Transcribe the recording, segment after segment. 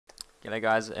G'day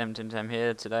guys, M10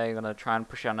 here. Today I'm going to try and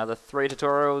push out another 3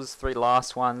 tutorials, 3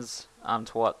 last ones,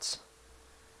 to what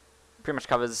pretty much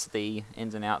covers the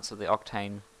ins and outs of the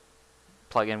Octane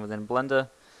plugin within Blender.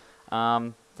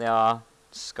 They are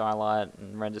Skylight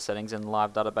and render settings in the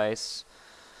live database.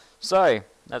 So,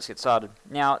 let's get started.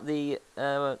 Now, the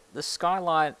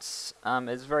Skylight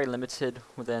is very limited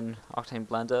within Octane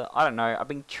Blender. I don't know, I've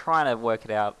been trying to work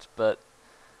it out, but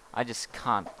I just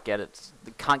can't get it.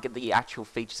 Can't get the actual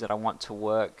features that I want to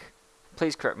work.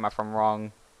 Please correct me if I'm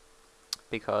wrong,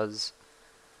 because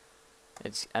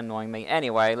it's annoying me.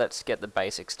 Anyway, let's get the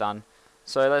basics done.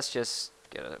 So let's just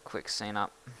get a quick scene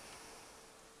up.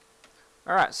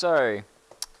 Alright, so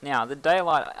now the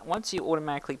daylight, once you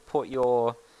automatically put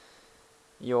your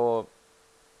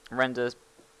renders,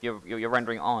 your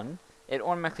rendering on, it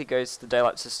automatically goes to the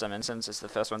daylight system, and since it's the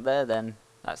first one there, then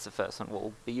that's the first one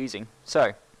we'll be using.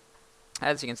 So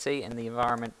as you can see in the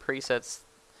environment presets,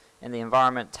 in the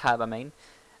environment tab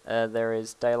there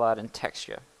is daylight and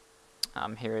texture.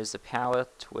 Here is the power,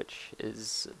 which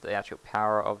is the actual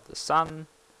power of the sun,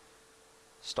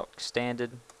 stock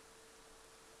standard.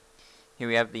 Here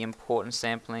we have the important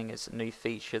sampling. It's a new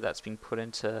feature that's been put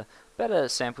into better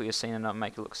sample your scene and not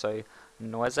make it look so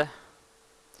noisy.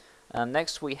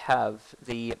 Next we have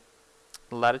the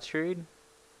latitude.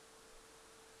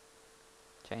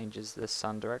 Changes the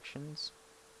sun directions,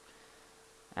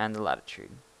 and the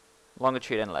latitude,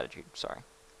 longitude and latitude, sorry.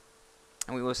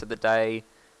 And we also have the day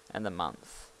and the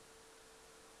month.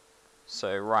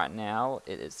 So right now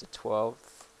it is the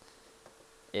 12th,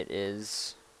 it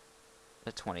is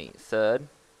the 23rd,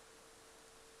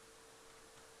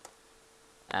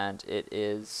 and it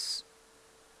is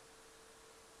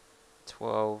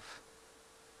 12,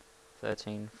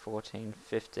 13, 14,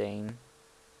 15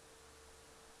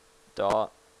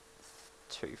 dot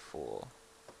 24.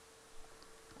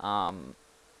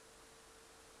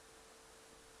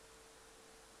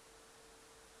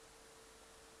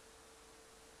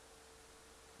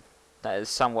 That is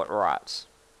somewhat right,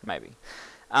 maybe.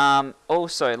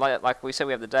 Also, like we said,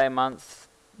 we have the day, month,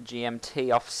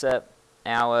 GMT offset,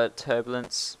 hour,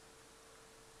 turbulence,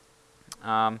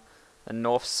 the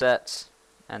north set,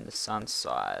 and the sun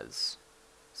size.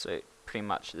 So pretty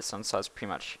much the sun size pretty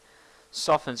much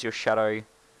softens your shadow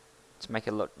to make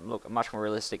it look much more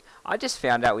realistic. I just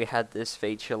found out we had this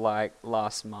feature like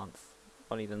last month,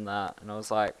 not even that, and I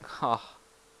was like, oh,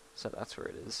 so that's where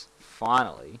it is,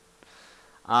 finally.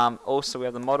 Also we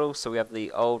have the model, so we have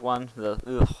the old one,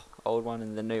 old one,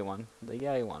 and the new one, the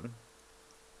yay one.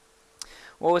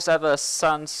 We also have a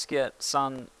sunset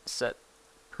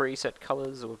preset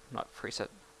colors, or not preset,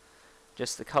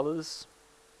 just the colors.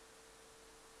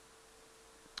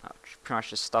 Pretty much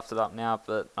just stuffed it up now,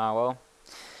 but oh well.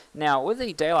 Now with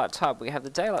the daylight type, we have the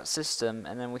daylight system,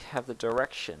 and then we have the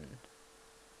direction.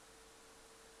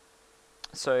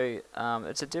 So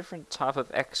it's a different type of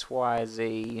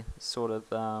XYZ sort of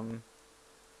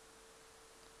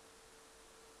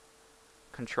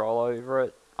control over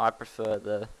it. I prefer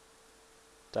the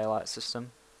daylight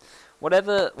system.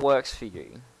 Whatever works for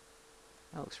you.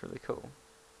 That looks really cool.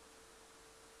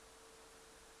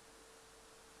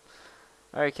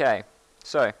 Okay,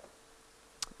 so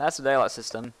that's the daylight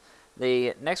system.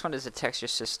 The next one is the texture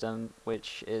system,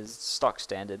 which is stock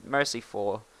standard, mostly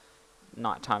for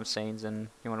nighttime scenes and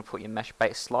you want to put your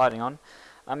mesh-based lighting on.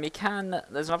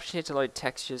 There's an option here to load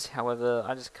textures, however,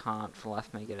 I just can't for the life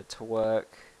of me get it to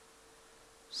work.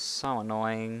 So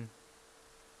annoying.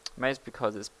 Maybe it's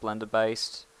because it's Blender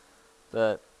based,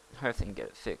 but hopefully you can get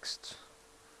it fixed.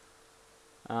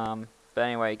 But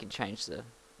anyway, you can change the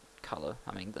color,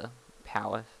 the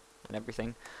power and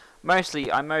everything.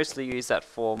 I mostly use that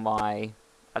for I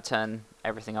turn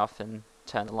everything off and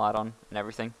turn the light on and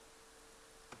everything.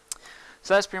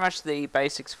 So that's pretty much the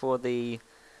basics for the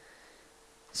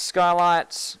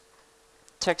Skylight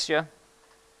texture.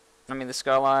 The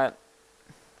Skylight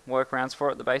workarounds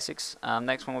for it, the basics.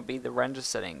 Next one would be the render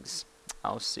settings.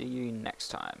 I'll see you next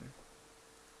time.